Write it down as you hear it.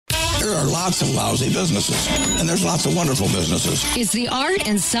There are lots of lousy businesses, and there's lots of wonderful businesses. It's the art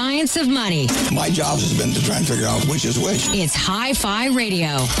and science of money. My job has been to try and figure out which is which. It's Hi-Fi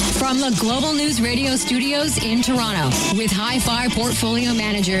Radio from the Global News Radio studios in Toronto with Hi-Fi portfolio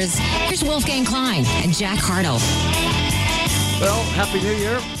managers. Here's Wolfgang Klein and Jack Hartle. Well, Happy New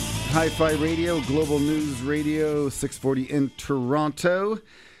Year. Hi-Fi Radio, Global News Radio, 640 in Toronto.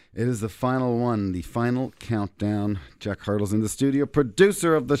 It is the final one, the final countdown. Jack Hartle's in the studio,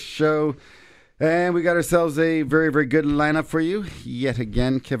 producer of the show. And we got ourselves a very, very good lineup for you. Yet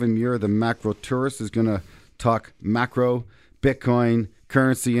again, Kevin Muir, the macro tourist, is going to talk macro, Bitcoin,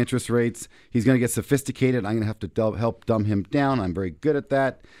 currency, interest rates. He's going to get sophisticated. I'm going to have to help dumb him down. I'm very good at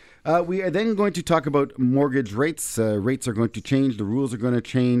that. We are then going to talk about mortgage rates. Rates are going to change. The rules are going to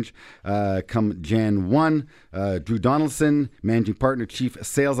change come Jan 1. Drew Donaldson, Managing Partner, Chief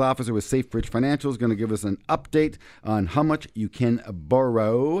Sales Officer with SafeBridge Financial, is going to give us an update on how much you can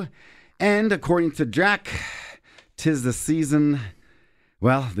borrow. And according to Jack, 'tis the season.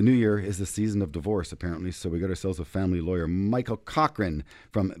 Well, the new year is the season of divorce, apparently. So we got ourselves a family lawyer, Michael Cochran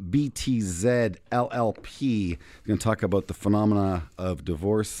from BTZ LLP. He's going to talk about the phenomena of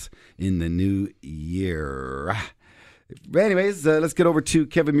divorce in the new year. But anyways, let's get over to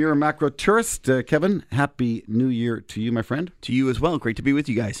Kevin Muir, macro tourist. Kevin, Happy New Year to you, my friend. To you as well. Great to be with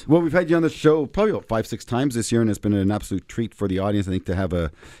you guys. Well, we've had you on the show probably about 5-6 times this year, and it's been an absolute treat for the audience, I think, to have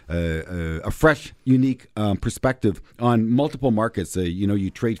a fresh, unique perspective on multiple markets. You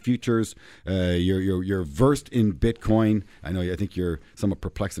trade futures. You're versed in Bitcoin. I think you're somewhat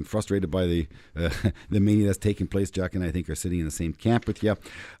perplexed and frustrated by the mania that's taking place. Jack and I think are sitting in the same camp with you.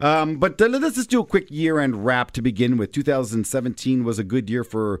 But let's just do a quick year-end wrap to begin with. 2017 was a good year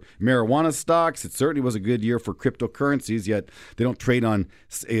for marijuana stocks. It certainly was a good year for cryptocurrencies, yet they don't trade on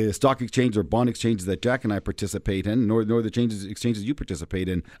stock exchange or bond exchanges that Jack and I participate in, nor the exchanges you participate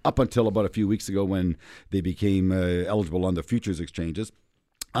in, up until about a few weeks ago when they became eligible on the futures exchanges.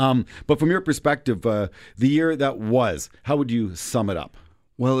 But from your perspective, the year that was, how would you sum it up?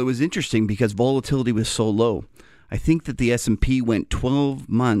 Well, it was interesting because volatility was so low. I think that the S&P went 12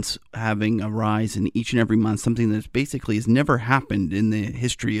 months having a rise in each and every month, something that basically has never happened in the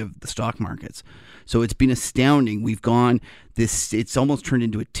history of the stock markets. So it's been astounding. We've gone it's almost turned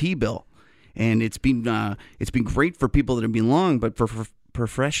into a T-bill, and it's been great for people that have been long, but for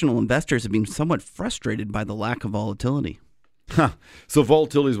professional investors have been somewhat frustrated by the lack of volatility. So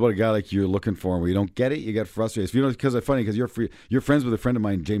volatility is what a guy like you're looking for. When you don't get it, you get frustrated. Because it's funny because you're friends with a friend of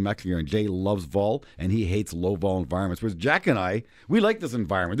mine, Jay Mecklinger, and Jay loves vol and he hates low vol environments. Whereas Jack and I, we like this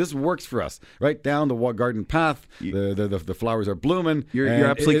environment. This works for us. Right down the garden path, the flowers are blooming. You're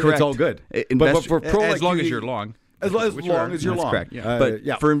absolutely correct. It's all good. But for pro, as long as you're long. As long as you're long. Correct.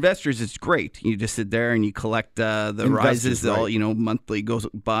 But for investors, it's great. You just sit there and you collect the rises. Right. All monthly goes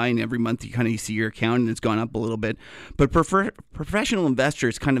by, and every month you kind of see your account, and it's gone up a little bit. But professional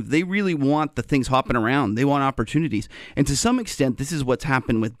investors, they really want the things hopping around. They want opportunities, and to some extent, this is what's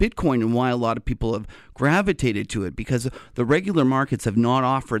happened with Bitcoin and why a lot of people have gravitated to it, because the regular markets have not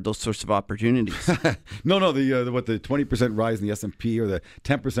offered those sorts of opportunities. No, the 20% rise in the S&P or the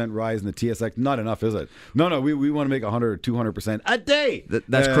 10% rise in the TSX, not enough, is it? No, we want to make 100 or 200% a day.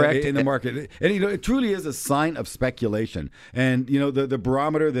 That's correct in the market, and it truly is a sign of speculation. And the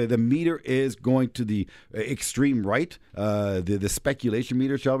barometer, the meter is going to the extreme right, the speculation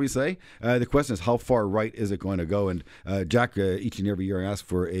meter, shall we say? The question is, how far right is it going to go? And Jack, each and every year, asks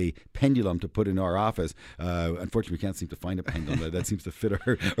for a pendulum to put in our office. Unfortunately, we can't seem to find a pendulum that seems to fit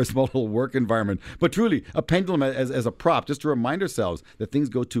our small little work environment. But truly, a pendulum as a prop, just to remind ourselves that things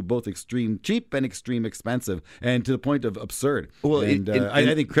go to both extreme cheap and extreme expensive, and to the point of absurd. Well,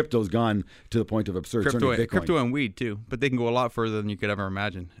 I think crypto's gone to the point of absurd. Crypto and weed too, but they can go a lot further than you could ever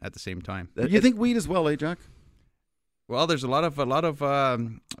imagine at the same time. You think weed as well, Jack? Well, there's a lot of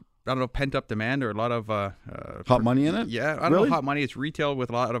I don't know, pent up demand or a lot of hot money in it. Yeah, I don't know hot money. It's retail with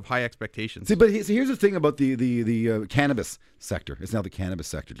a lot of high expectations. See, but here's the thing about the cannabis sector. It's now the cannabis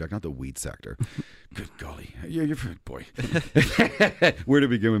sector, Jack, not the weed sector. Good golly, you're a boy. Where to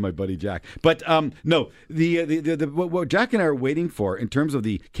begin with my buddy Jack? But no, what Jack and I are waiting for in terms of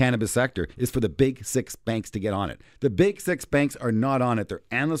the cannabis sector is for the big six banks to get on it. The big six banks are not on it. Their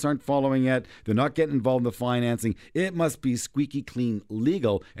analysts aren't following it. They're not getting involved in the financing. It must be squeaky clean,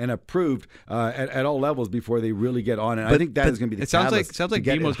 legal, and approved at all levels before they really get on it. I think that is going to be the catalyst. It sounds like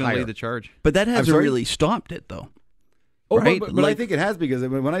BMO's going to lead the charge. But that hasn't really stopped it, though. Oh, right? but I think it has, because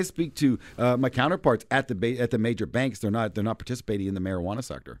when I speak to my counterparts at the major banks, they're not participating in the marijuana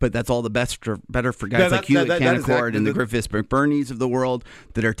sector. But that's all the better for guys like you at Canaccord and the Griffiths McBurneys of the world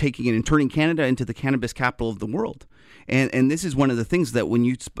that are taking it and turning Canada into the cannabis capital of the world. And this is one of the things that when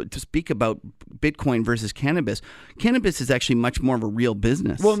you speak about Bitcoin versus cannabis is actually much more of a real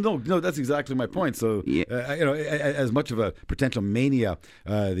business. Well, no, that's exactly my point. So, as much of a potential mania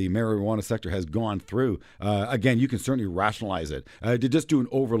the marijuana sector has gone through, again, you can certainly rationalize it. To just do an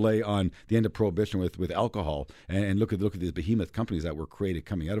overlay on the end of prohibition with alcohol and look at these behemoth companies that were created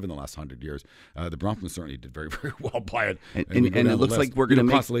coming out of in the last 100 years. The Bromptons certainly did very, very well by it. And it looks like we're going to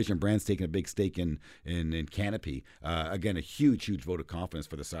make Constellation Brands taking a big stake in Canopy. Again, a huge vote of confidence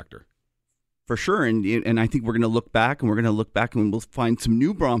for the sector. For sure, and I think we're going to look back, and we'll find some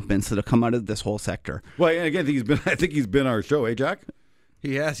new Bromptons that have come out of this whole sector. Well, and again, I think he's been on our show, Jack?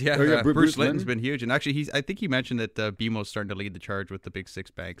 He has, yeah. Oh, yeah, Bruce Linton's been huge, and actually, I think he mentioned that BMO's starting to lead the charge with the big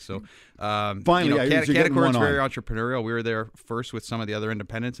six banks. So, finally, Canaccord's very entrepreneurial. We were there first with some of the other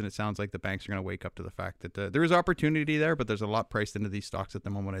independents, and it sounds like the banks are going to wake up to the fact that there is opportunity there, but there's a lot priced into these stocks at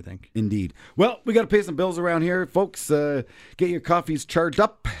the moment, I think. Indeed. Well, we got to pay some bills around here, folks. Get your coffees charged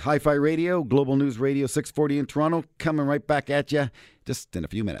up. Hi-Fi Radio, Global News Radio, 640 in Toronto, coming right back at you. Just in a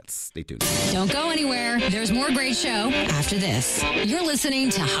few minutes. Stay tuned. Don't go anywhere. There's more great show after this. You're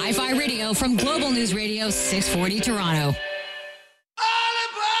listening to Hi-Fi Radio from Global News Radio 640 Toronto.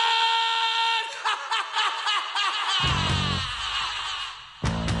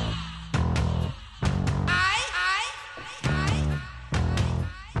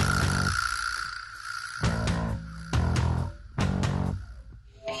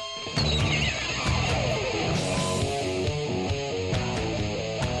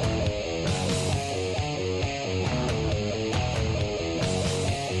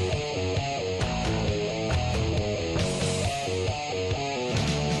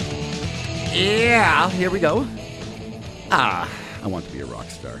 Yeah, here we go. I want to be a rock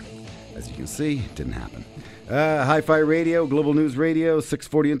star. As you can see, it didn't happen. Hi-Fi Radio, Global News Radio,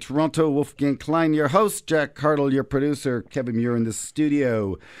 640 in Toronto. Wolfgang Klein, your host. Jack Hartle, your producer. Kevin Muir in the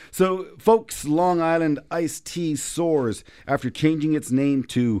studio. So, folks, Long Island Iced Tea soars after changing its name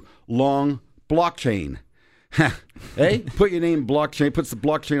to Long Blockchain. Hey, put your name blockchain, puts the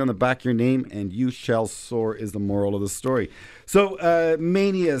blockchain on the back of your name, and you shall soar is the moral of the story. So,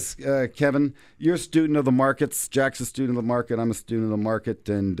 manias, Kevin, you're a student of the markets. Jack's a student of the market. I'm a student of the market.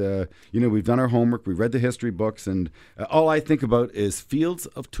 And, we've done our homework. We read the history books. And all I think about is fields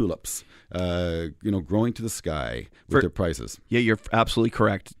of tulips, growing to the sky with their prices. Yeah, you're absolutely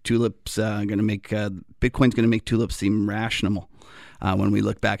correct. Tulips going to make, Bitcoin's going to make tulips seem rational when we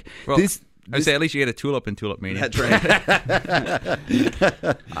look back. Well, I'd say at least you get a tulip in Tulip Mania. That's right.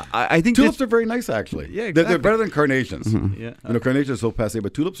 I think tulips are very nice, actually. Yeah, exactly. They're better than carnations. Mm-hmm. Yeah. Carnations are so passé,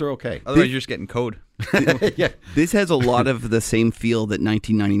 but tulips are okay. Otherwise, you're just getting code. Yeah. This has a lot of the same feel that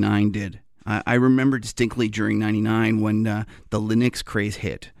 1999 did. I remember distinctly during 99 when the Linux craze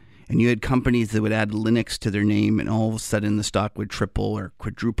hit. And you had companies that would add Linux to their name, and all of a sudden the stock would triple or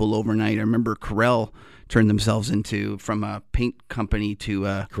quadruple overnight. I remember Corel turned themselves from a paint company to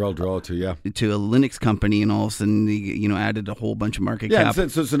Corel Draw to a Linux company, and all of a sudden they added a whole bunch of market cap.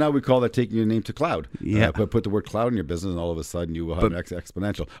 So now we call that taking your name to cloud. Yeah, put the word cloud in your business, and all of a sudden you will have an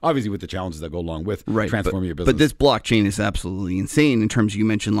exponential. Obviously, with the challenges that go along with transforming your business. But this blockchain is absolutely insane. In terms, you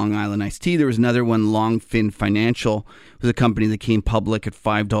mentioned Long Island Iced Tea. There was another one, Longfin Financial. It was a company that came public at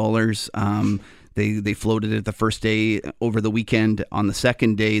 $5. They floated it the first day. Over the weekend, on the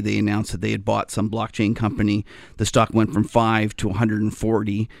second day, they announced that they had bought some blockchain company. The stock went from 5 to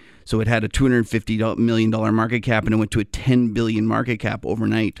 140. So it had a $250 million market cap, and it went to a $10 billion market cap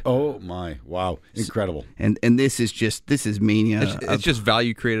overnight. Oh my! Wow, incredible! And this is mania. It's just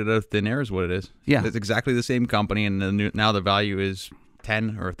value created out of thin air, is what it is. Yeah, it's exactly the same company, and now the value is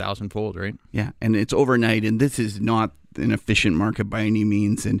 10 or 1,000-fold, right? Yeah, and it's overnight, and this is not an efficient market by any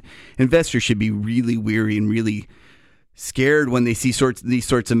means, and investors should be really weary and really scared when they see these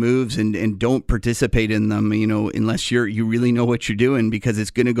sorts of moves and don't participate in them, unless you really know what you're doing, because it's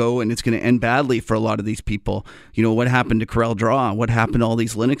going to go and it's going to end badly for a lot of these people. What happened to Corel Draw? What happened to all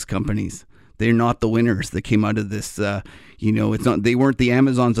these Linux companies? They're not the winners that came out of this. It's not. They weren't the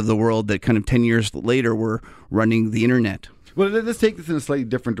Amazons of the world that kind of 10 years later were running the internet. Well, let's take this in a slightly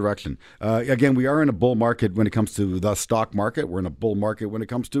different direction. Again, we are in a bull market when it comes to the stock market. We're in a bull market when it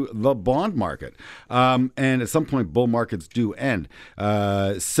comes to the bond market. And at some point, bull markets do end.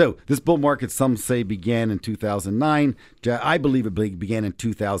 So this bull market, some say, began in 2009. I believe it began in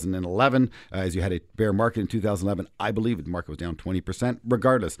 2011. As you had a bear market in 2011, I believe the market was down 20%.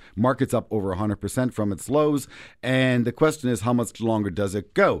 Regardless, market's up over 100% from its lows. And the question is, how much longer does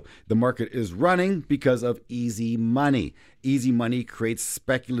it go? The market is running because of easy money. easy money creates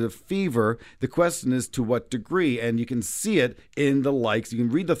speculative fever. The question is to what degree, and you can see it in the likes. You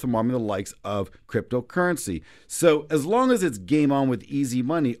can read the thermometer, the likes of cryptocurrency. So as long as it's game on with easy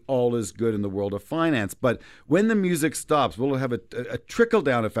money, all is good in the world of finance. But when the music stops, will it have a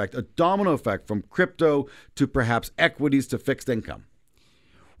trickle-down effect, a domino effect from crypto to perhaps equities to fixed income?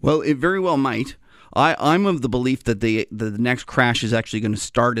 Well, it very well might. I'm of the belief that the next crash is actually going to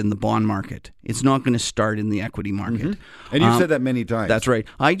start in the bond market. It's not going to start in the equity market. Mm-hmm. And you've said that many times. That's right.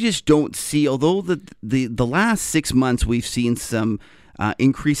 I just don't see, although the last 6 months we've seen some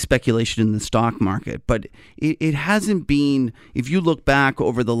increased speculation in the stock market, but it hasn't been, if you look back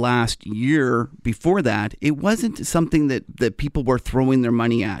over the last year before that, it wasn't something that people were throwing their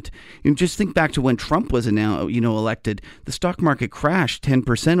money at. And just think back to when Trump was elected, the stock market crashed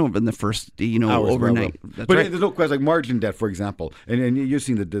 10% over in the first, overnight. But there's no question, like margin debt, for example, and you've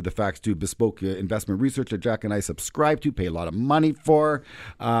seen the facts too, bespoke investment research that Jack and I subscribe to, pay a lot of money for,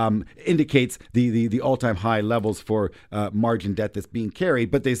 indicates the all-time high levels for margin debt that's being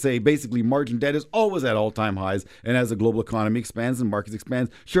carried, but they say basically margin debt is always at all-time highs, and as the global economy expands and markets expand,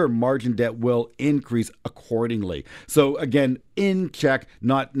 sure, margin debt will increase accordingly. So again, in check,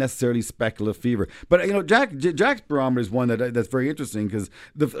 not necessarily speculative fever. But Jack's barometer is one that's very interesting because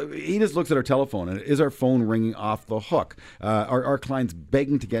he just looks at our telephone and is our phone ringing off the hook? Are our clients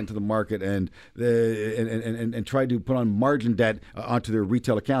begging to get into the market and try to put on margin debt onto their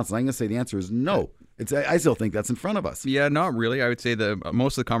retail accounts? And I'm going to say the answer is no. I still think that's in front of us. Yeah, not really. I would say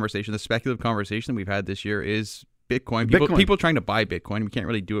most of the conversation, the speculative conversation that we've had this year is Bitcoin. People trying to buy Bitcoin. We can't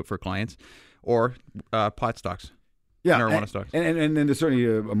really do it for clients or pot stocks. Yeah, marijuana stocks. And there's certainly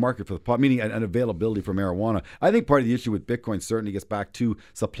a market for the pot, meaning an availability for marijuana. I think part of the issue with Bitcoin certainly gets back to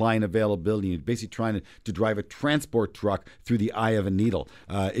supply and availability. You're basically trying to drive a transport truck through the eye of a needle.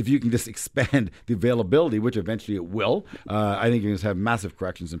 If you can just expand the availability, which eventually it will, I think you're going to have massive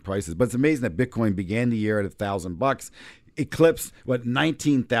corrections in prices. But it's amazing that Bitcoin began the year at $1,000. Eclipsed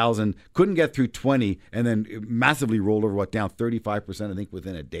 19,000, couldn't get through 20, and then massively rolled over down 35%, I think,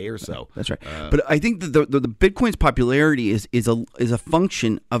 within a day or so. That's right. But I think that the Bitcoin's popularity is a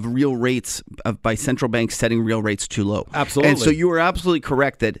function of real rates by central banks setting real rates too low. Absolutely. And so you are absolutely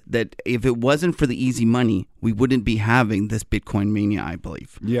correct that if it wasn't for the easy money, we wouldn't be having this Bitcoin mania, I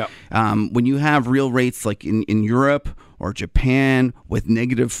believe. Yeah. When you have real rates like in Europe or Japan with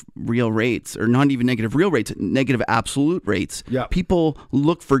negative real rates, or not even negative real rates, negative absolute rates, people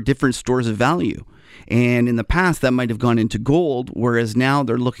look for different stores of value. And in the past, that might have gone into gold, whereas now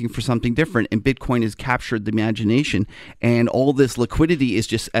they're looking for something different. And Bitcoin has captured the imagination. And all this liquidity is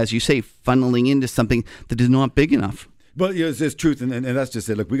just, as you say, funneling into something that is not big enough. But it's truth, and that's just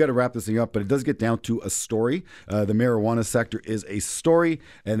it. Look, we got to wrap this thing up, but it does get down to a story. The marijuana sector is a story,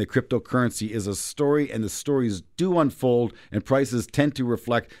 and the cryptocurrency is a story, and the stories do unfold, and prices tend to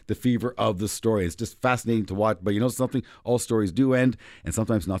reflect the fever of the story. It's just fascinating to watch, but you know something? All stories do end, and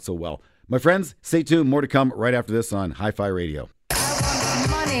sometimes not so well. My friends, stay tuned. More to come right after this on Hi-Fi Radio.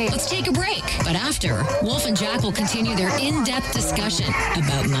 Money. Let's take a break. But after, Wolf and Jack will continue their in-depth discussion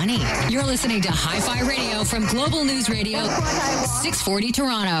about money. You're listening to Hi-Fi Radio from Global News Radio, 640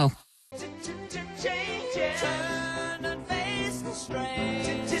 Toronto.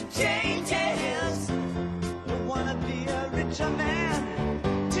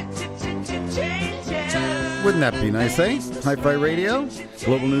 Wouldn't that be nice, eh? Hi-Fi Radio,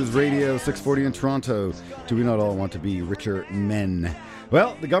 Global News Radio, 640 in Toronto. Do we not all want to be richer men?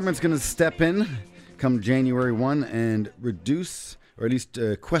 Well, the government's going to step in come January 1 and reduce, or at least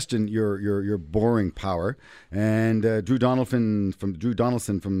question your borrowing power. And Drew Donaldson from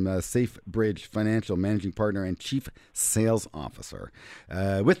SafeBridge Financial, managing partner and chief sales officer,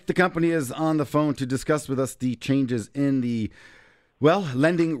 with the company, is on the phone to discuss with us the changes in the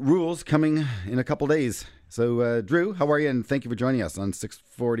lending rules coming in a couple days. So, Drew, how are you? And thank you for joining us on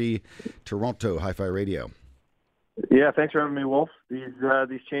 640 Toronto Hi-Fi Radio. Yeah, thanks for having me, Wolf. These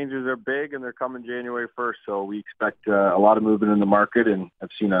changes are big, and they're coming January 1st. So we expect a lot of movement in the market, and I've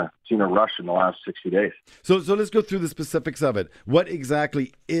seen a rush in the last 60 days. So let's go through the specifics of it. What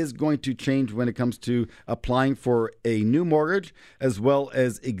exactly is going to change when it comes to applying for a new mortgage as well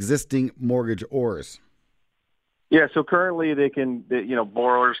as existing mortgagors? Yeah, so currently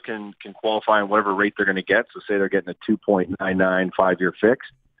borrowers can qualify on whatever rate they're going to get. So say they're getting a 2.99 5-year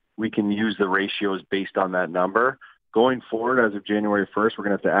fixed. We can use the ratios based on that number. Going forward, as of January 1st, we're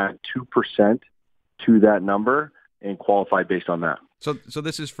going to have to add 2% to that number and qualify based on that. So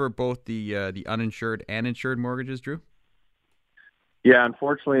this is for both the uninsured and insured mortgages, Drew? Yeah,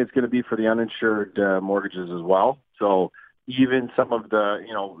 unfortunately, it's going to be for the uninsured mortgages as well. So even some of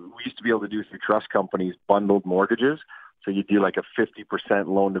we used to be able to do through trust companies bundled mortgages. So you do like a 50%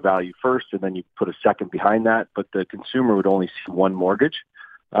 loan to value first, and then you put a second behind that. But the consumer would only see one mortgage.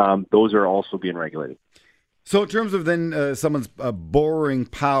 Those are also being regulated. So in terms of then someone's borrowing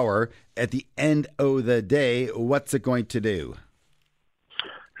power at the end of the day, what's it going to do?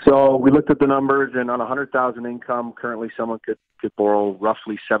 So we looked at the numbers, and on 100,000 income, currently someone could borrow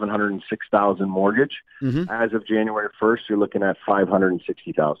roughly 706,000 mortgage. Mm-hmm. As of January 1st, you're looking at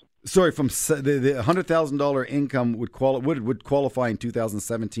 560,000. Sorry, from the $100,000 income would qualify in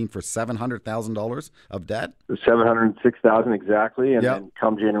 2017 for $700,000 of debt. 706,000 exactly, and Yep. then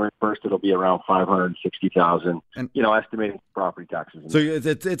come January 1st, it'll be around 560,000. And- estimating property taxes. So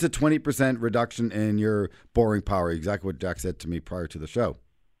it's a 20% reduction in your borrowing power. Exactly what Jack said to me prior to the show.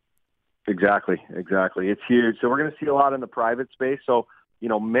 Exactly. It's huge. So we're going to see a lot in the private space. So,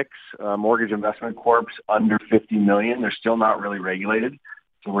 MIX, Mortgage Investment Corps, under $50 million, they're still not really regulated.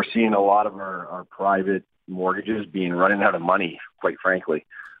 So we're seeing a lot of our private mortgages being running out of money, quite frankly,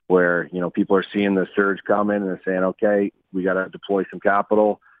 where, people are seeing the surge come in and they're saying, okay, we got to deploy some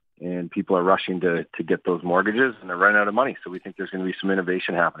capital. And people are rushing to get those mortgages, and they're running out of money. So we think there's going to be some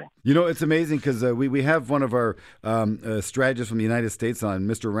innovation happening. It's amazing because we have one of our strategists from the United States on,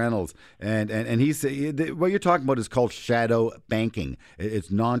 Mr. Reynolds, and he said what you're talking about is called shadow banking. It's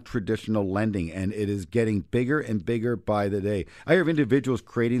non-traditional lending, and it is getting bigger and bigger by the day. I hear of individuals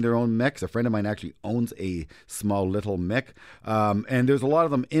creating their own MICs. A friend of mine actually owns a small little MIC, and there's a lot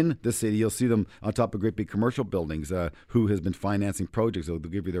of them in the city. You'll see them on top of great big commercial buildings who has been financing projects. So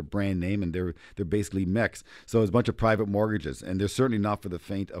they'll give you their brand name, and they're basically MICs. So it's a bunch of private mortgages, and they're certainly not for the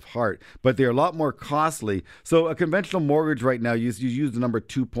faint of heart, but they're a lot more costly. So a conventional mortgage right now, you use the number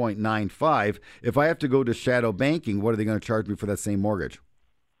 2.95. If I have to go to shadow banking, what are they going to charge me for that same mortgage?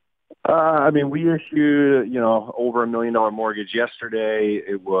 We issued, over $1 million mortgage yesterday.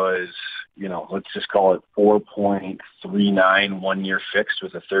 It was, let's just call it 4.39 1-year fixed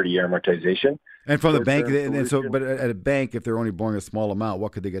with a 30-year amortization. And from the bank, but at a bank, if they're only borrowing a small amount,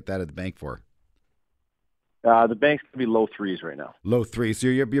 what could they get that at the bank for? The bank's going to be low threes right now. Low threes. So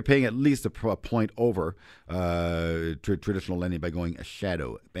you're paying at least a point over traditional lending by going a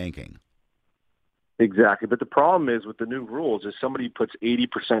shadow banking. Exactly. But the problem is with the new rules is somebody puts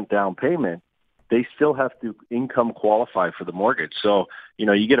 80% down payment, they still have to income qualify for the mortgage. So,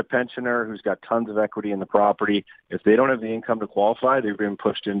 you get a pensioner who's got tons of equity in the property. If they don't have the income to qualify, they've been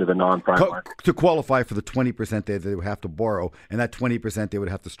pushed into the non-prime market. To qualify for the 20% they would have to borrow, and that 20% they would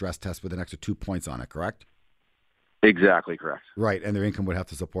have to stress test with an extra 2 points on it, correct? Exactly correct. Right, and their income would have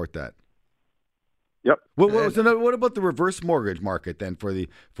to support that. Yep. What about the reverse mortgage market then for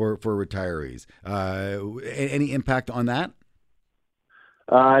retirees? Any impact on that?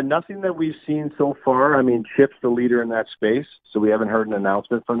 Nothing that we've seen so far. CHIP's the leader in that space, so we haven't heard an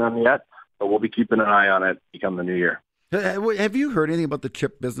announcement from them yet, but we'll be keeping an eye on it come the new year. Have you heard anything about the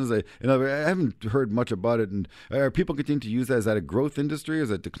chip business? I haven't heard much about it. And are people continuing to use that? Is that a growth industry?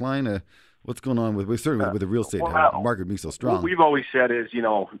 Is it decline? What's going on with the real estate market being so strong? What we've always said is,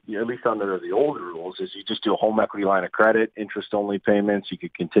 at least under the older rules, is you just do a home equity line of credit, interest-only payments. You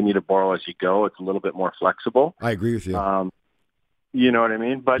could continue to borrow as you go. It's a little bit more flexible. I agree with you. You know what I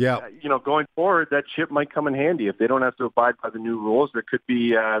mean? But, yeah. Going forward, that chip might come in handy. If they don't have to abide by the new rules, there could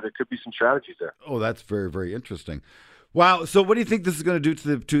be some strategies there. Oh, that's very, very interesting. Wow. So what do you think this is going to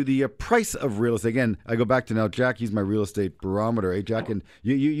do to the price of real estate? Again, I go back to now, Jack, he's my real estate barometer. Hey, Jack, and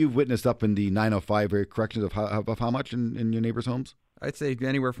you've witnessed up in the 905 area corrections of how much in your neighbors' homes? I'd say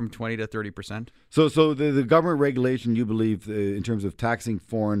anywhere from 20 to 30%. So the government regulation, you believe, in terms of taxing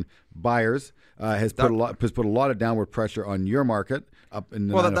foreign buyers, has put a lot of downward pressure on your market up in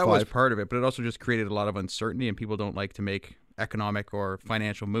the 905. That was part of it, but it also just created a lot of uncertainty, and people don't like to make economic or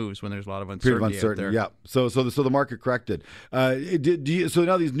financial moves when there's a lot of uncertainty out there. Yeah. So the market corrected. So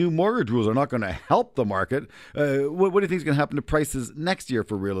now these new mortgage rules are not going to help the market. What do you think is going to happen to prices next year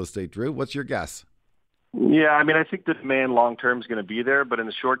for real estate, Drew? What's your guess? Yeah, I think the demand long term is going to be there, but in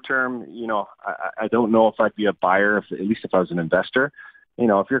the short term, I don't know if I'd be a buyer, at least if I was an investor.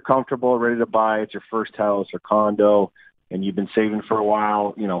 If you're comfortable, ready to buy, it's your first house or condo, and you've been saving for a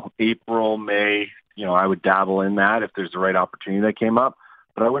while, April, May, I would dabble in that if there's the right opportunity that came up,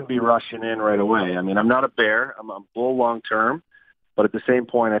 but I wouldn't be rushing in right away. I'm not a bear. I'm a bull long term, but at the same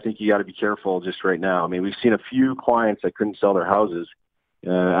point, I think you got to be careful just right now. We've seen a few clients that couldn't sell their houses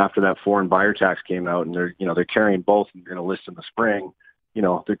after that foreign buyer tax came out, and they're carrying both and they're going to list in the spring.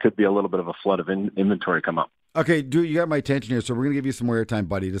 There could be a little bit of a flood of inventory come up. Okay, Drew, you got my attention here, so we're going to give you some more airtime,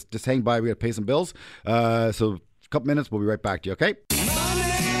 buddy. Just hang by. We got to pay some bills. So a couple minutes. We'll be right back to you, okay?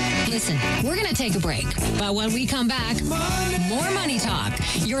 Listen, we're going to take a break. But when we come back, more Money Talk.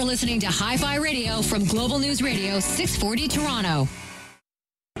 You're listening to Hi-Fi Radio from Global News Radio 640 Toronto.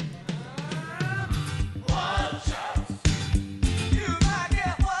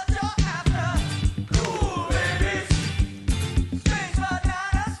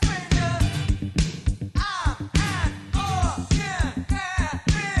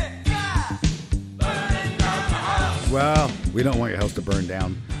 Well, we don't want your house to burn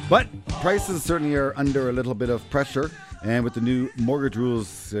down, but prices certainly are under a little bit of pressure. And with the new mortgage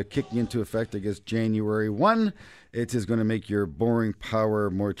rules kicking into effect, I guess, January 1, it is going to make your borrowing power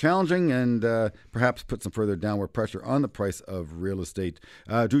more challenging and perhaps put some further downward pressure on the price of real estate.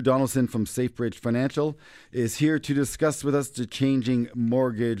 Drew Donaldson from SafeBridge Financial is here to discuss with us the changing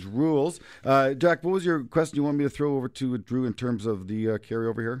mortgage rules. Jack, what was your question you want me to throw over to Drew in terms of the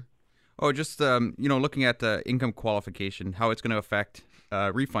carryover here? Oh, just looking at the income qualification, how it's going to affect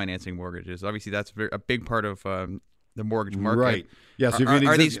refinancing mortgages. Obviously, that's a big part of the mortgage market. Right. Yeah. So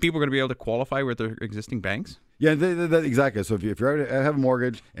are these people going to be able to qualify with their existing banks? Yeah, exactly. So if you have a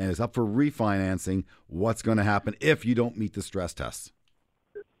mortgage and it's up for refinancing, what's going to happen if you don't meet the stress tests?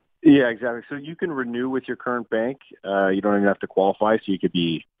 Yeah, exactly. So you can renew with your current bank. You don't even have to qualify. So you could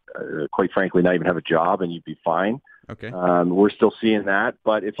be, quite frankly, not even have a job and you'd be fine. Okay. We're still seeing that,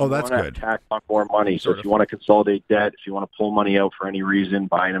 but if you want to tack on more money, so if you want to consolidate debt, if you want to pull money out for any reason,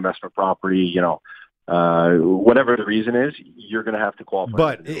 buy an investment property, whatever the reason is, you're going to have to qualify.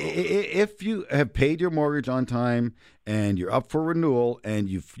 But if you have paid your mortgage on time and you're up for renewal and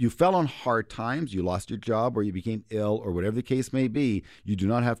you fell on hard times, you lost your job or you became ill or whatever the case may be, you do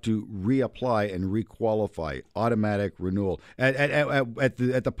not have to reapply and requalify. Automatic renewal at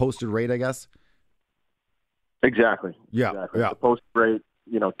the posted rate, I guess. Exactly. Yeah. Exactly. The post rate,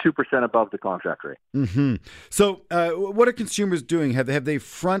 2% above the contract rate. Mm-hmm. So, what are consumers doing? Have they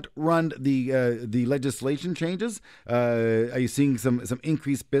front run the legislation changes? Are you seeing some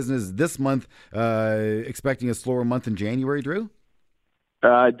increased business this month? Expecting a slower month in January, Drew?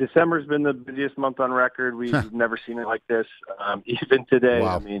 December's been the busiest month on record. We've never seen it like this. Even today,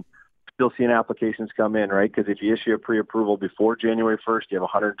 wow. I mean, still seeing applications come in, right? Because if you issue a pre-approval before January 1st, you have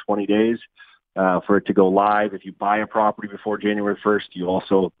 120 days. For it to go live. If you buy a property before January 1st, you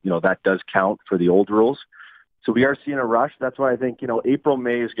also, that does count for the old rules. So we are seeing a rush. That's why I think, April,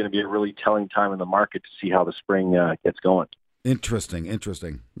 May is going to be a really telling time in the market to see how the spring gets going. Interesting.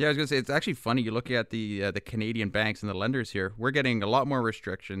 Yeah, I was going to say, it's actually funny. You look at the Canadian banks and the lenders here. We're getting a lot more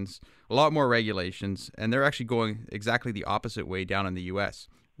restrictions, a lot more regulations, and they're actually going exactly the opposite way down in the U.S.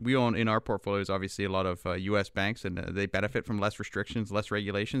 We own in our portfolios, obviously, a lot of U.S. banks, and they benefit from less restrictions, less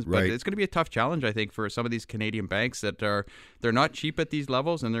regulations. But it's going to be a tough challenge, I think, for some of these Canadian banks that they're not cheap at these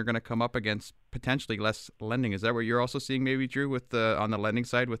levels, and they're going to come up against potentially less lending. Is that what you're also seeing, maybe, Drew, with on the lending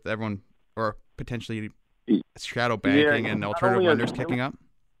side, with everyone or potentially shadow banking and alternative lenders kicking up?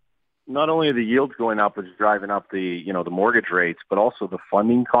 Not only are the yields going up, it's driving up the mortgage rates, but also the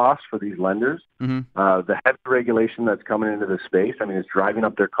funding costs for these lenders. Mm-hmm. The heavy regulation that's coming into the space, it's driving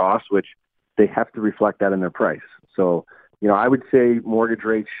up their costs, which they have to reflect that in their price. So, I would say mortgage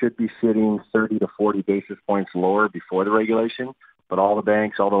rates should be sitting 30 to 40 basis points lower before the regulation, but all the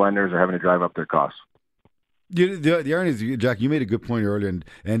banks, all the lenders are having to drive up their costs. The irony is, Jack, you made a good point earlier,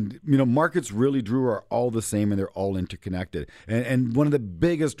 and markets really, Drew, are all the same and they're all interconnected. And one of the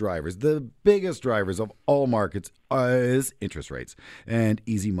biggest drivers of all markets is interest rates and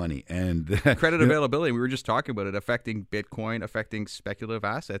easy money and credit availability. We were just talking about it affecting Bitcoin, affecting speculative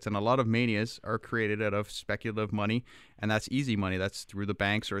assets, and a lot of manias are created out of speculative money, and that's easy money. That's through the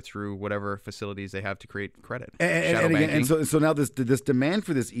banks or through whatever facilities they have to create credit. So now this demand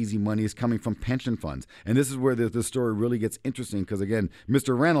for this easy money is coming from pension funds, and this is where the story really gets interesting because, again,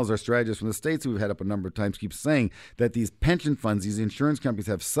 Mr. Reynolds, our strategist from the States, who we've had up a number of times, keeps saying that these pension funds, these insurance companies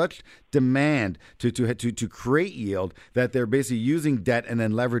have such demand to create yield that they're basically using debt and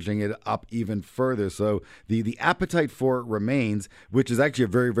then leveraging it up even further. So the appetite for it remains, which is actually a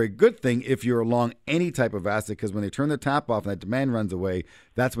very, very good thing if you're along any type of asset, because when they turn the tap off and that demand runs away,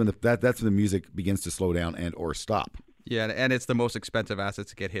 that's when the music begins to slow down and or stop. Yeah, and it's the most expensive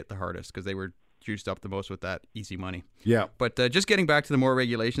assets that get hit the hardest because they were juiced up the most with that easy money. Yeah. But just getting back to the more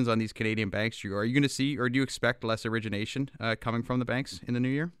regulations on these Canadian banks, Drew, are you going to see, or do you expect less origination coming from the banks in the new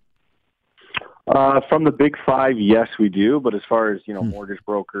year? From the big five, yes, we do. But as far as, mortgage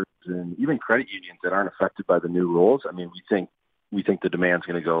brokers and even credit unions that aren't affected by the new rules, we think the demand's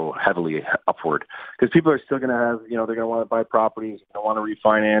going to go heavily upward because people are still going to have, they're going to want to buy properties, they want to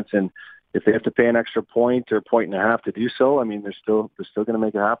refinance. And, if they have to pay an extra point or point and a half to do so, I mean, they're still going to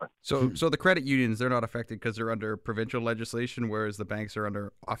make it happen. So the credit unions, they're not affected because they're under provincial legislation, whereas the banks are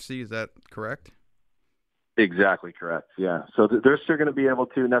under OFSI. Is that correct? Exactly correct. Yeah. So they're still going to be able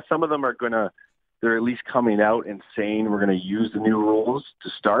to. Now, some of them they're at least coming out and saying we're going to use the new rules to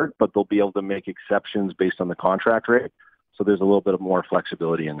start, but they'll be able to make exceptions based on the contract rate. So there's a little bit of more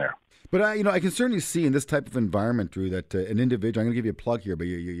flexibility in there. But I can certainly see in this type of environment, Drew, that an individual. I'm going to give you a plug here, but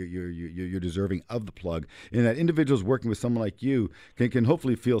you're deserving of the plug. In that individuals working with someone like you can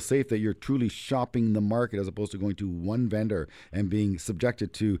hopefully feel safe that you're truly shopping the market as opposed to going to one vendor and being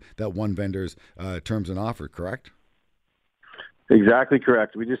subjected to that one vendor's terms and offer. Correct? Exactly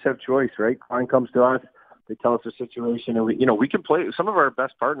correct. We just have choice, right? Client comes to us, they tell us their situation, and we can play. Some of our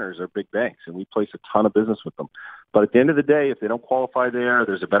best partners are big banks, and we place a ton of business with them. But at the end of the day, if they don't qualify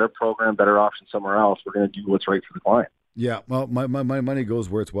there's a better program, better option somewhere else. We're going to do what's right for the client. Yeah, well, my money goes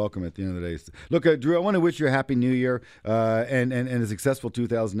where it's welcome at the end of the day. Look, Drew, I want to wish you a happy New Year and a successful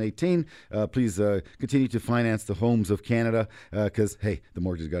 2018. Please continue to finance the homes of Canada because, hey, the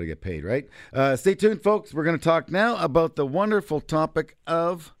mortgage has got to get paid, right? Stay tuned, folks. We're going to talk now about the wonderful topic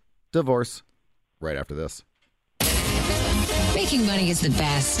of divorce right after this. Making money is the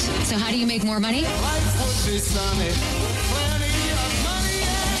best. So how do you make more money?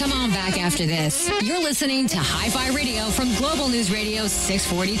 Come on back after this. You're listening to Hi-Fi Radio from Global News Radio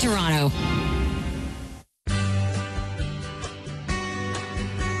 640 Toronto.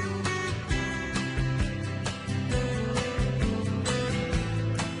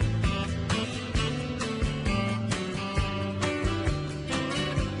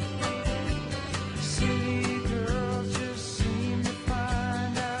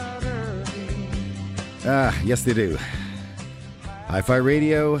 Yes, they do. Hi-Fi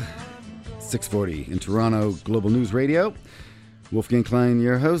Radio, 640 in Toronto, Global News Radio. Wolfgang Klein,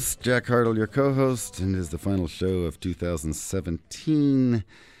 your host. Jack Hartle, your co-host. And it is the final show of 2017.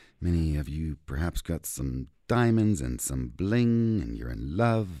 Many of you perhaps got some diamonds and some bling, and you're in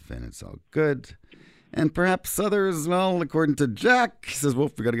love, and it's all good. And perhaps others, well, according to Jack, he says,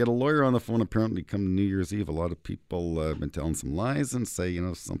 Wolf, we got to get a lawyer on the phone. Apparently, come New Year's Eve, a lot of people have been telling some lies and say,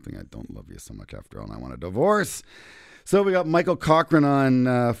 something, I don't love you so much after all, and I want a divorce. So we got Michael Cochran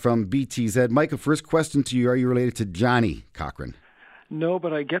on from BTZ. Michael, first question to you. Are you related to Johnny Cochran? No,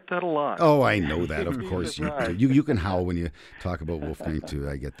 but I get that a lot. Oh, I know that, of course. You can howl when you talk about Wolfgang, too.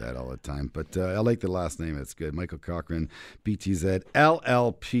 I get that all the time. But I like the last name. It's good. Michael Cochran, BTZ,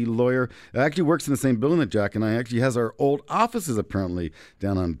 LLP lawyer. Actually works in the same building that Jack and I. Actually has our old offices, apparently,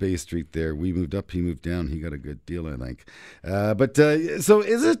 down on Bay Street there. We moved up, he moved down. He got a good deal, I think. So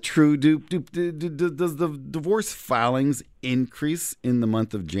is it true? Does the divorce filings increase in the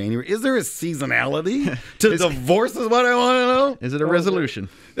month of January? Is there a seasonality to divorce is what I want to know? Is it a resolution?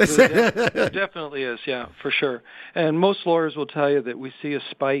 There definitely is, yeah, for sure. And most lawyers will tell you that we see a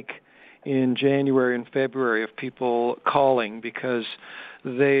spike in January and February of people calling because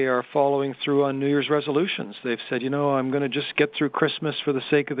they are following through on New Year's resolutions. They've said, I'm going to just get through Christmas for the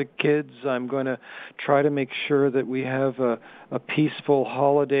sake of the kids. I'm going to try to make sure that we have a peaceful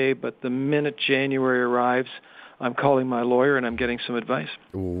holiday, but the minute January arrives, I'm calling my lawyer and I'm getting some advice.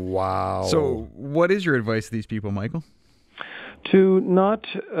 Wow. So what is your advice to these people, Michael? To not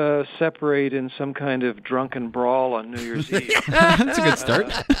separate in some kind of drunken brawl on New Year's Eve. That's a good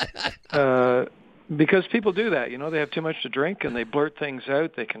start. Because people do that. They have too much to drink and they blurt things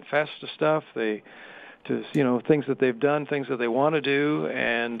out. They confess to stuff. Things that they've done, things that they want to do,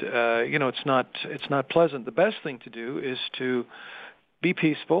 and it's not pleasant. The best thing to do is to be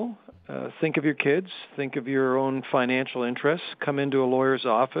peaceful. Think of your kids. Think of your own financial interests. Come into a lawyer's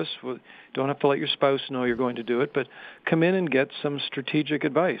office. Don't have to let your spouse know you're going to do it, but come in and get some strategic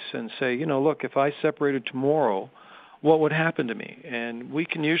advice and say, look, if I separated tomorrow, what would happen to me? And we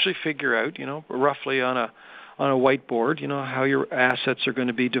can usually figure out, roughly on a whiteboard, how your assets are going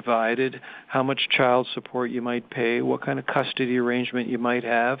to be divided, how much child support you might pay, what kind of custody arrangement you might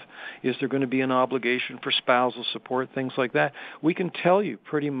have, is there going to be an obligation for spousal support, things like that. We can tell you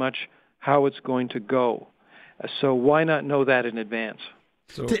pretty much how it's going to go. So why not know that in advance?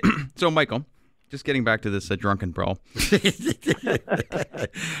 So Michael, just getting back to this drunken brawl. If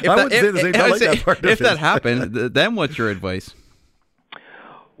that happened, then what's your advice?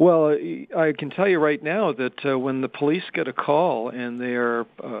 Well, I can tell you right now that when the police get a call and they are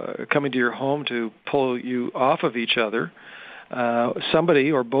coming to your home to pull you off of each other,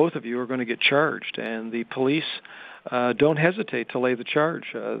 somebody or both of you are going to get charged. And the police don't hesitate to lay the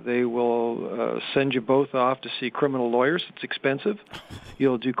charge. They will send you both off to see criminal lawyers. It's expensive.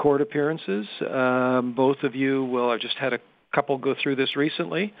 You'll do court appearances. Both of you will. I just had a couple go through this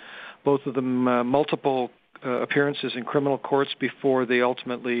recently. both of them multiple appearances in criminal courts before they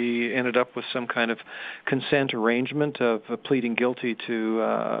ultimately ended up with some kind of consent arrangement of pleading guilty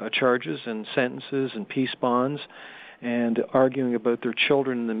to charges and sentences and peace bonds, and arguing about their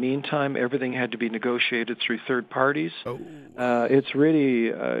children in the meantime. Everything had to be negotiated through third parties. It's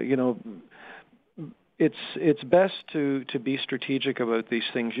really, it's best to be strategic about these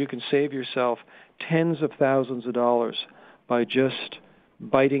things. You can save yourself tens of thousands of dollars by just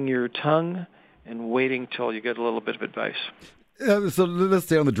biting your tongue and waiting till you get a little bit of advice. So let's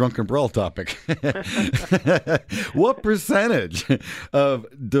stay on the drunken brawl topic. What percentage of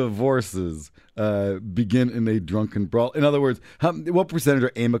divorces begin in a drunken brawl? In other words, what percentage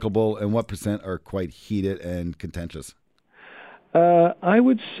are amicable and what percent are quite heated and contentious? I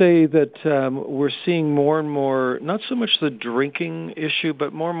would say that we're seeing more and more, not so much the drinking issue,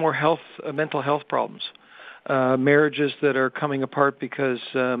 but more and more mental health problems. Marriages that are coming apart because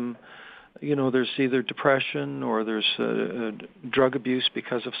there's either depression or there's drug abuse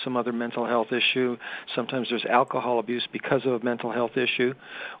because of some other mental health issue. Sometimes there's alcohol abuse because of a mental health issue.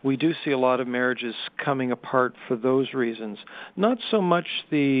 We do see a lot of marriages coming apart for those reasons. Not so much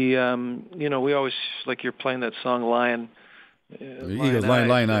we always, like you're playing that song, Lion. Eagles,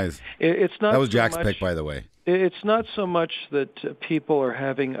 Lion Eyes. It's not. That was so Jack's much, pick, by the way. It's not so much that people are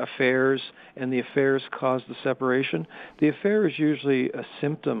having affairs and the affairs cause the separation. The affair is usually a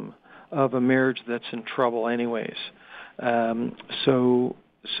symptom of a marriage that's in trouble anyways. So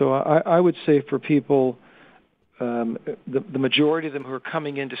I would say for people, the majority of them who are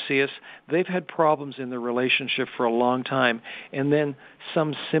coming in to see us, they've had problems in their relationship for a long time, and then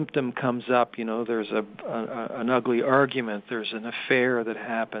some symptom comes up. There's an ugly argument, there's an affair that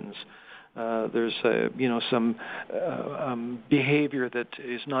happens, there's some behavior that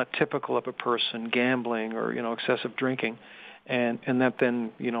is not typical of a person, gambling or excessive drinking, and that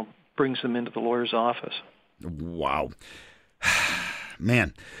then brings them into the lawyer's office. Wow.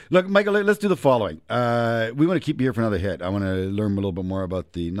 Man. Look, Michael, let's do the following. We want to keep you here for another hit. I want to learn a little bit more about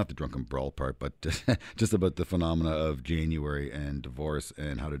not the drunken brawl part, but just about the phenomena of January and divorce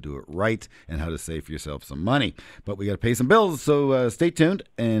and how to do it right and how to save for yourself some money. But we got to pay some bills, so stay tuned.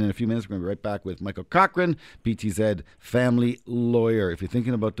 And in a few minutes, we're going to be right back with Michael Cochran, BTZ family lawyer. If you're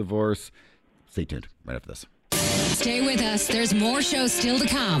thinking about divorce, stay tuned right after this. Stay with us. There's more shows still to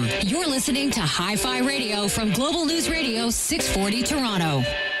come. You're listening to Hi-Fi Radio from Global News Radio 640 Toronto.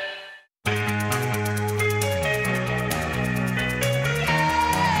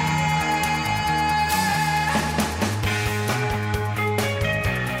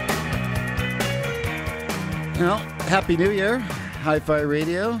 Well, Happy New Year. Hi-Fi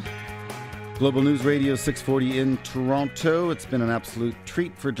Radio. Global News Radio 640 in Toronto. It's been an absolute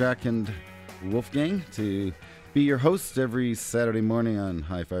treat for Jack and Wolfgang to be your hosts every Saturday morning on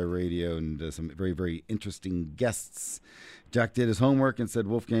Hi-Fi Radio, and some very, very interesting guests. Jack did his homework and said,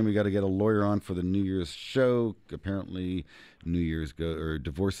 Wolfgang, we got to get a lawyer on for the New Year's show. Apparently,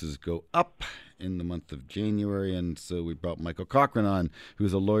 divorces go up in the month of January, and so we brought Michael Cochran on,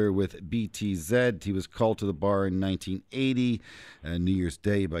 who's a lawyer with BTZ. He was called to the bar in 1980. New Year's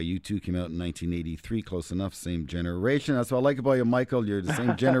Day by U2 came out in 1983. Close enough, same generation. That's what I like about you, Michael. You're the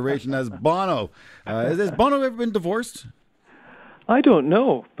same generation as Bono. Has Bono ever been divorced? I don't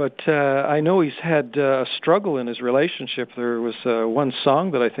know, but I know he's had a struggle in his relationship. There was one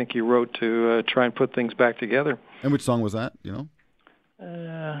song that I think he wrote to try and put things back together. And which song was that,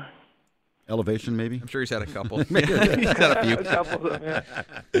 Elevation, maybe? I'm sure he's had a couple. He's had a few. A couple of them,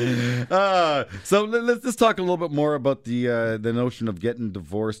 yeah. So let's talk a little bit more about the notion of getting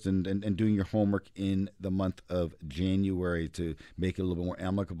divorced and doing your homework in the month of January to make it a little bit more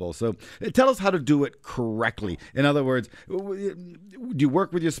amicable. So tell us how to do it correctly. In other words, do you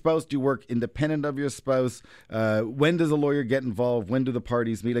work with your spouse? Do you work independent of your spouse? When does a lawyer get involved? When do the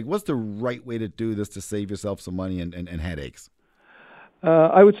parties meet? Like, what's the right way to do this to save yourself some money and headaches?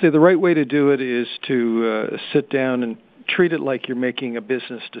 I would say the right way to do it is to sit down and treat it like you're making a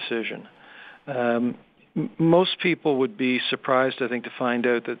business decision. Most people would be surprised, I think, to find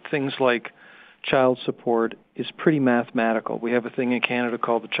out that things like child support is pretty mathematical. We have a thing in Canada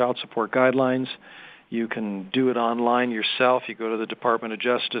called the Child Support Guidelines. You can do it online yourself. You go to the Department of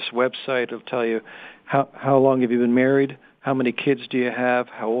Justice website. It'll tell you how long have you been married, how many kids do you have,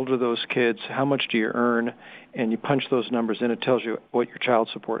 how old are those kids, how much do you earn, and you punch those numbers in. It tells you what your child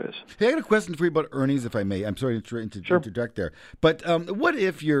support is. Hey, I got a question for you about earnings, if I may. I'm sorry to interject there. But what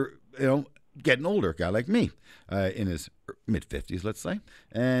if you're, getting older, a guy like me, in his mid-50s, let's say,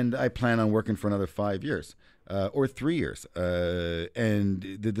 and I plan on working for another 5 years. or 3 years.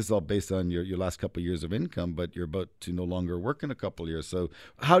 And this is all based on your last couple of years of income, but you're about to no longer work in a couple of years. So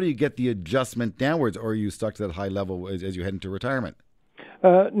how do you get the adjustment downwards, or are you stuck to that high level as you head into retirement?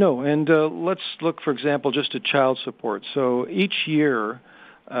 No, and let's look, for example, just at child support. So each year,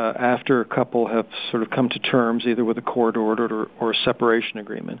 after a couple have sort of come to terms, either with a court order or a separation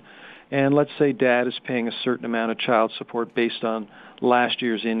agreement, and let's say dad is paying a certain amount of child support based on last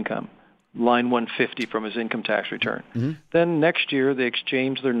year's income, line 150 from his income tax return. Mm-hmm. Then next year they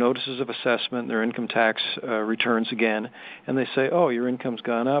exchange their notices of assessment, their income tax returns again, and they say, oh, your income's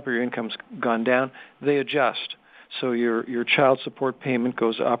gone up or your income's gone down. They adjust. So your child support payment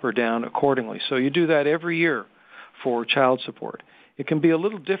goes up or down accordingly. So you do that every year for child support. It can be a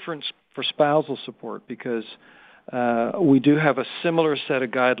little different for spousal support because we do have a similar set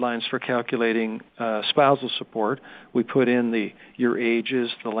of guidelines for calculating spousal support. We put in your ages,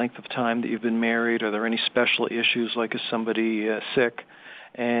 the length of time that you've been married, are there any special issues like is somebody sick,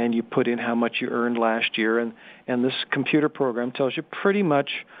 and you put in how much you earned last year, and this computer program tells you pretty much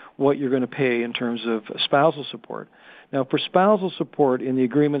what you're going to pay in terms of spousal support. Now, for spousal support in the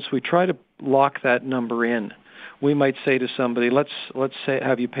agreements, we try to lock that number in. We might say to somebody, let's say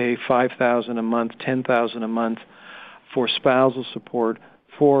have you pay $5,000 a month, $10,000 a month for spousal support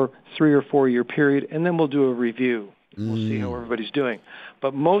for 3 or 4 year period, and then we'll do a review. We'll see how everybody's doing.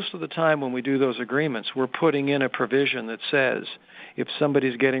 But most of the time when we do those agreements, we're putting in a provision that says if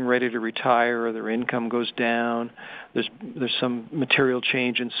somebody's getting ready to retire or their income goes down, there's some material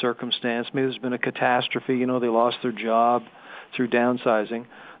change in circumstance, maybe there's been a catastrophe, they lost their job through downsizing,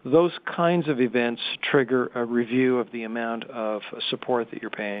 those kinds of events trigger a review of the amount of support that you're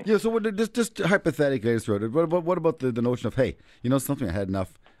paying. Yeah, so just hypothetically, what about the notion of, hey, something, I had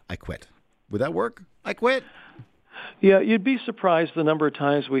enough, I quit. Would that work? I quit. Yeah, you'd be surprised the number of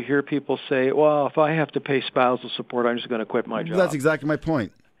times we hear people say, well, if I have to pay spousal support, I'm just going to quit my job. That's exactly my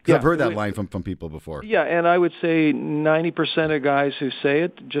point. Yeah, I've heard that line from people before. Yeah, and I would say 90% of guys who say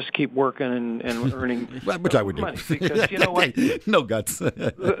it just keep working and earning which I would money do. because you know what? No guts. The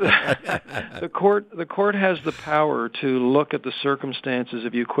court has the power to look at the circumstances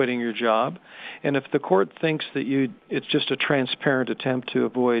of you quitting your job, and if the court thinks that it's just a transparent attempt to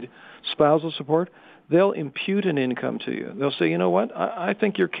avoid spousal support, they'll impute an income to you. They'll say, you know what, I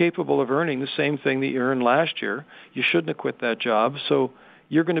think you're capable of earning the same thing that you earned last year. You shouldn't have quit that job, so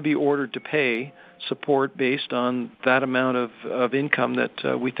you're going to be ordered to pay support based on that amount of income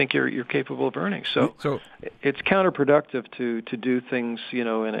that we think you're capable of earning. So it's counterproductive to do things, in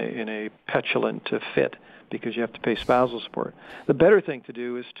a petulant fit because you have to pay spousal support. The better thing to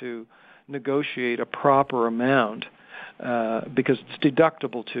do is to negotiate a proper amount because it's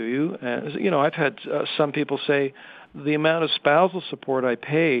deductible to you. I've had some people say the amount of spousal support I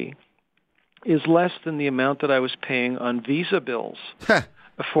pay is less than the amount that I was paying on Visa bills.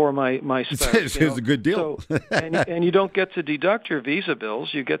 For my spouse. It's a good deal. So, and you don't get to deduct your Visa bills.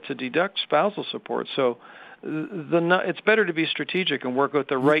 You get to deduct spousal support. So it's better to be strategic and work out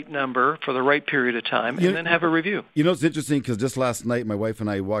the right number for the right period of time and then have a review. It's interesting because just last night my wife and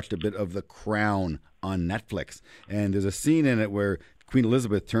I watched a bit of The Crown on Netflix. And there's a scene in it where Queen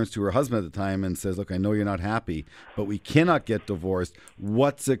Elizabeth turns to her husband at the time and says, look, I know you're not happy, but we cannot get divorced.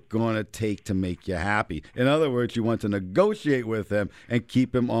 What's it going to take to make you happy? In other words, you want to negotiate with him and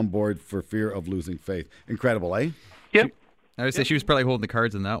keep him on board for fear of losing faith. Incredible, eh? Yep. I would say she was probably holding the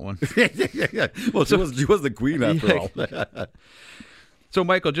cards in that one. Yeah. Well, she was the queen after all. So,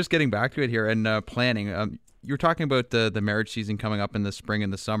 Michael, just getting back to it here and planning, you were talking about the marriage season coming up in the spring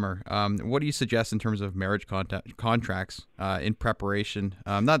and the summer. What do you suggest in terms of marriage contracts in preparation?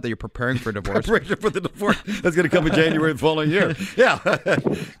 Not that you're preparing for divorce. Preparation for the divorce that's going to come in January the following year. Yeah,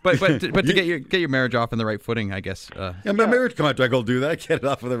 but to get your marriage off on the right footing, I guess. My marriage contract will do that. Get it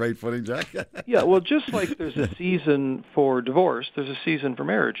off on the right footing, Jack. Yeah, well, just like there's a season for divorce, there's a season for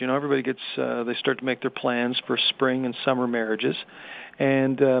marriage. Everybody gets they start to make their plans for spring and summer marriages,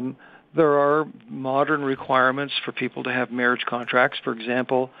 and there are modern requirements for people to have marriage contracts. For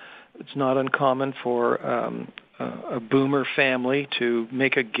example, it's not uncommon for a boomer family to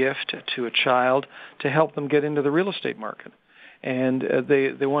make a gift to a child to help them get into the real estate market. And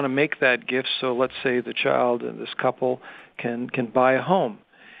they want to make that gift so let's say the child and this couple can buy a home.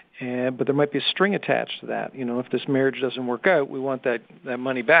 But there might be a string attached to that. If this marriage doesn't work out, we want that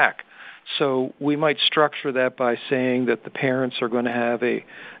money back. So we might structure that by saying that the parents are going to have a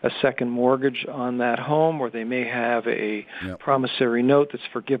second mortgage on that home, or they may have a promissory note that's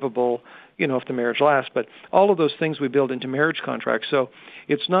forgivable, if the marriage lasts. But all of those things we build into marriage contracts. So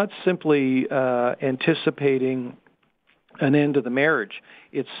it's not simply anticipating an end to the marriage.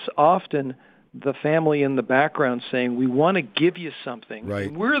 It's often the family in the background saying, we want to give you something. Right.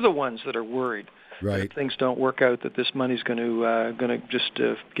 And we're the ones that are worried. Right. That if things don't work out, that this money's going to just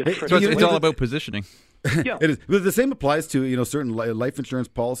get Hey, tricked. So it's all about positioning. Yeah. It is. But the same applies to certain life insurance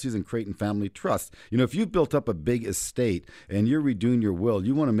policies and Creighton Family Trust. If you've built up a big estate and you're redoing your will,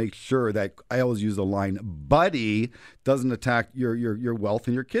 you want to make sure that, I always use the line, buddy doesn't attack your wealth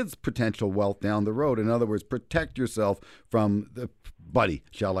and your kids' potential wealth down the road. In other words, protect yourself from the buddy,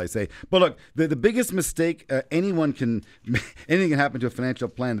 shall I say. But look, the biggest mistake anything can happen to a financial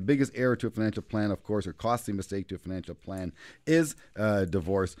plan. The biggest error to a financial plan, of course, or costly mistake to a financial plan is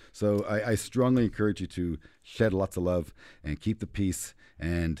divorce. So I strongly encourage you to shed lots of love and keep the peace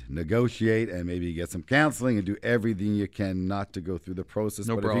and negotiate and maybe get some counseling and do everything you can not to go through the process.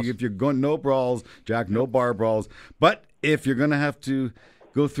 No but brawls. if you're going, no brawls, Jack, no bar brawls. But if you're going to have to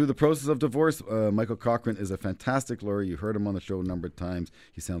go through the process of divorce, Michael Cochran is a fantastic lawyer. You heard him on the show a number of times.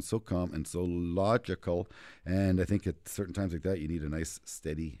 He sounds so calm and so logical. And I think at certain times like that, you need a nice,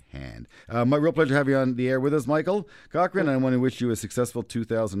 steady hand. My real pleasure to have you on the air with us, Michael Cochran. I want to wish you a successful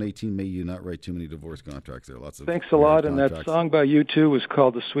 2018. May you not write too many divorce contracts. There are lots of Thanks a lot. And that contracts. song by U2 was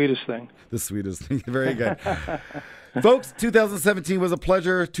called The Sweetest Thing. The sweetest thing. Very good. Folks, 2017 was a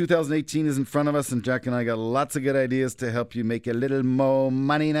pleasure. 2018 is in front of us, and Jack and I got lots of good ideas to help you make a little more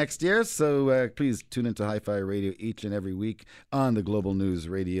money next year. So please tune into Hi-Fi Radio each and every week on the Global News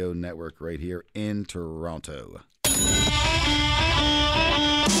Radio Network right here in Toronto.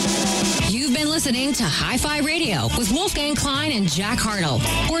 You've been listening to Hi-Fi Radio with Wolfgang Klein and Jack Hartle,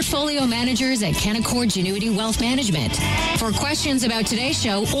 portfolio managers at Canaccord Genuity Wealth Management. For questions about today's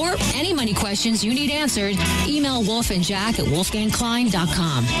show or any money questions you need answered, email Wolf and Jack at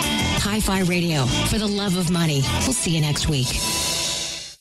wolfgangklein.com. Hi-Fi Radio, for the love of money. We'll see you next week.